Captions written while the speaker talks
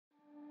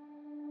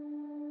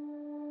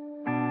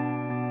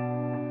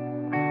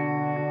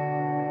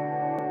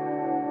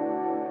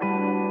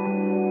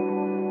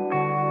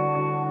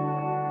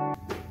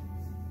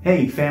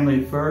Hey,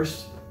 Family at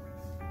First,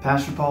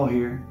 Pastor Paul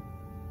here.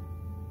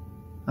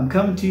 I'm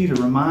coming to you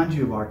to remind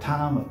you of our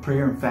time of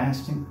prayer and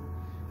fasting.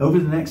 Over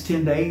the next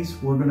 10 days,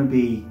 we're going to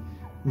be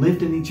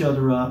lifting each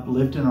other up,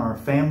 lifting our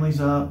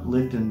families up,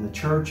 lifting the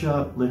church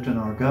up, lifting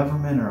our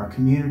government and our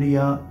community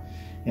up,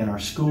 and our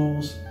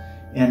schools.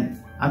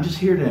 And I'm just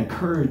here to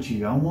encourage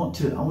you. I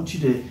want you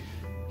to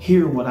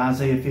hear what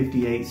Isaiah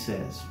 58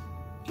 says.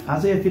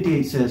 Isaiah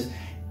 58 says,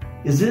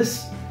 "Is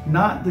this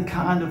not the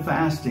kind of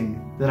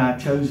fasting that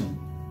I've chosen?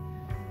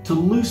 To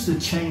loose the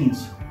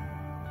chains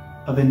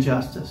of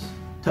injustice,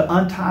 to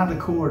untie the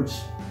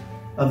cords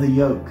of the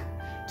yoke,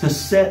 to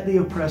set the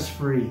oppressed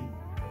free,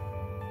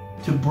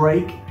 to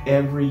break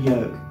every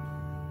yoke.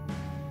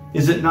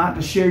 Is it not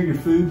to share your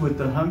food with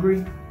the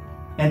hungry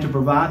and to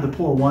provide the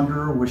poor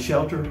wanderer with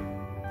shelter?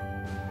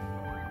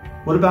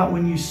 What about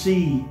when you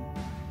see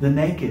the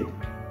naked?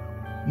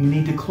 You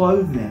need to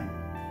clothe them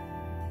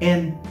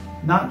and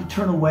not to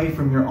turn away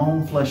from your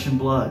own flesh and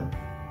blood.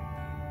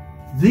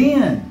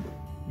 Then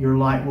your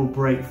light will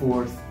break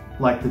forth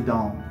like the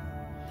dawn,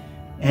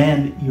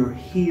 and your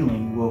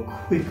healing will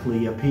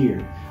quickly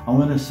appear." I'm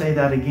going to say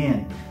that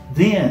again.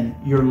 Then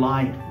your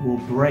light will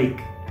break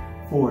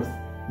forth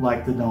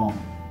like the dawn,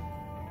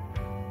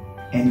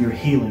 and your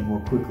healing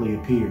will quickly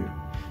appear.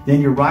 Then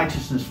your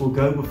righteousness will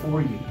go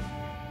before you,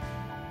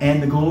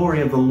 and the glory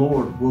of the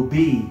Lord will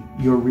be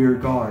your rear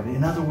guard.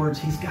 In other words,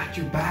 He's got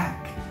your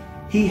back.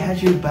 He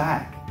has your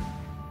back.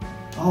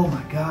 Oh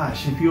my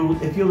gosh, if you'll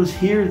just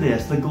hear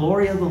this, the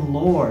glory of the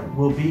Lord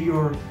will be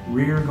your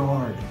rear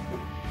guard.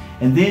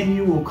 And then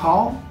you will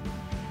call,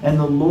 and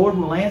the Lord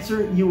will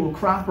answer. You will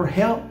cry for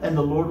help, and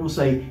the Lord will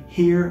say,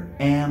 "Here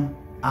am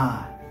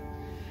I."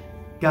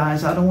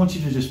 Guys, I don't want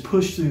you to just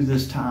push through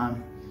this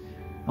time.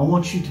 I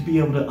want you to be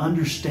able to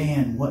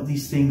understand what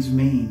these things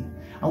mean.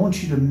 I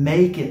want you to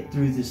make it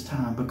through this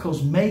time,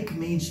 because make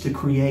means to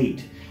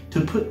create,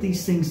 to put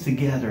these things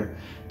together,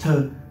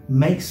 to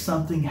make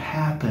something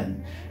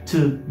happen,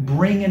 to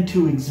bring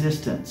into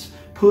existence.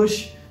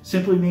 Push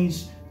simply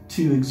means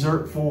to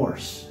exert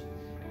force.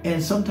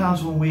 And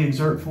sometimes when we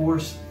exert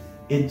force,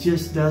 it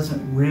just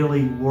doesn't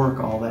really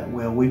work all that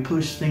well. We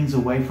push things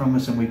away from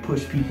us, and we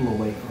push people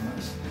away from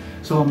us.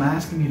 So I'm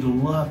asking you to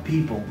love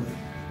people with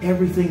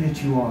everything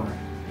that you are.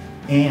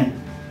 And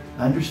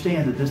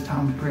understand that this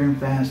time of prayer and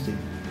fasting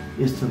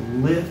is to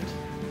lift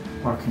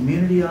our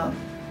community up,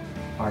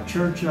 our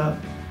church up,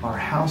 our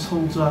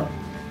households up,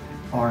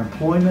 our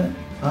employment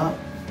up,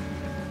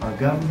 our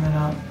government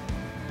up.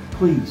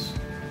 Please,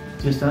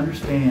 just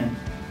understand,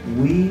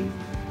 we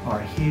are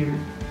here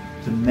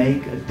to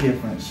make a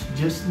difference,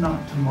 just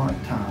not to mark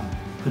time,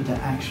 but to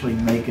actually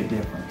make a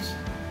difference.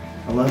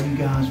 I love you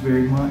guys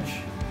very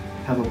much.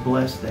 Have a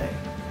blessed day.